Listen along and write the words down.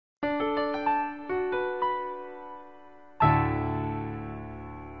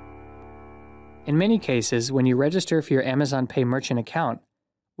In many cases, when you register for your Amazon Pay merchant account,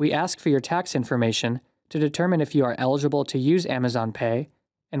 we ask for your tax information to determine if you are eligible to use Amazon Pay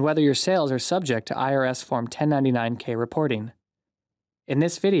and whether your sales are subject to IRS Form 1099-K reporting. In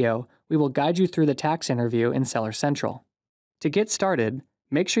this video, we will guide you through the tax interview in Seller Central. To get started,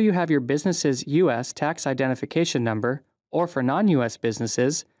 make sure you have your business's U.S. tax identification number, or for non-U.S.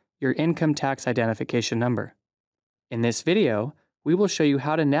 businesses, your income tax identification number. In this video, we will show you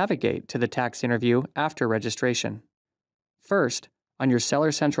how to navigate to the tax interview after registration. First, on your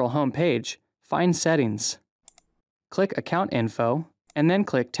Seller Central homepage, find Settings. Click Account Info, and then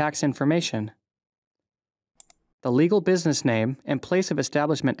click Tax Information. The Legal Business Name and Place of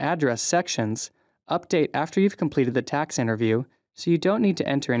Establishment Address sections update after you've completed the tax interview, so you don't need to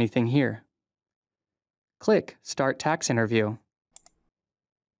enter anything here. Click Start Tax Interview.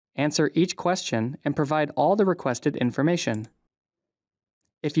 Answer each question and provide all the requested information.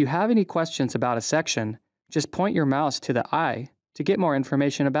 If you have any questions about a section, just point your mouse to the I to get more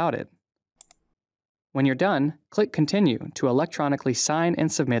information about it. When you're done, click Continue to electronically sign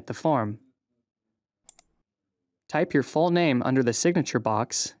and submit the form. Type your full name under the signature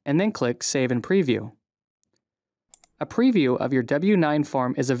box and then click Save and Preview. A preview of your W-9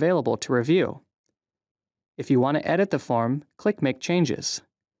 form is available to review. If you want to edit the form, click Make Changes.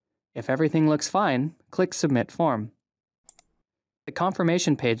 If everything looks fine, click Submit Form. The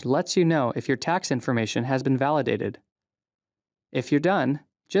confirmation page lets you know if your tax information has been validated. If you're done,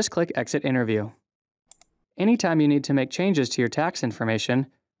 just click Exit Interview. Anytime you need to make changes to your tax information,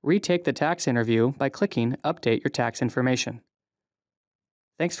 retake the tax interview by clicking Update Your Tax Information.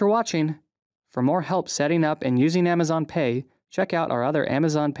 Thanks for watching. For more help setting up and using Amazon Pay, check out our other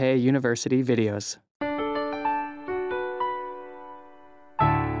Amazon Pay University videos.